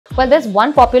Well, there's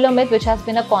one popular myth which has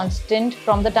been a constant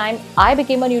from the time I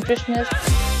became a nutritionist,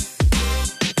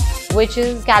 which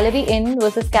is calorie in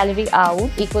versus calorie out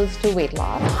equals to weight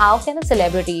loss. How can a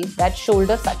celebrity that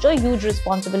shoulder such a huge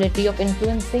responsibility of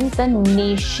influencing the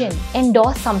nation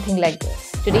endorse something like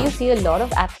this? Today, you see a lot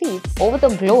of athletes over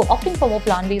the globe opting for more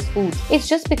plant-based foods. It's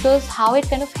just because how it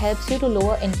kind of helps you to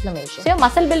lower inflammation. So your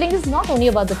muscle building is not only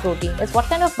about the protein, it's what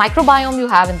kind of microbiome you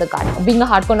have in the gut. Being a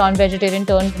hardcore non-vegetarian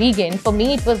turned vegan, for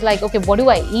me it was like, okay, what do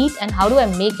I eat and how do I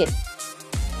make it?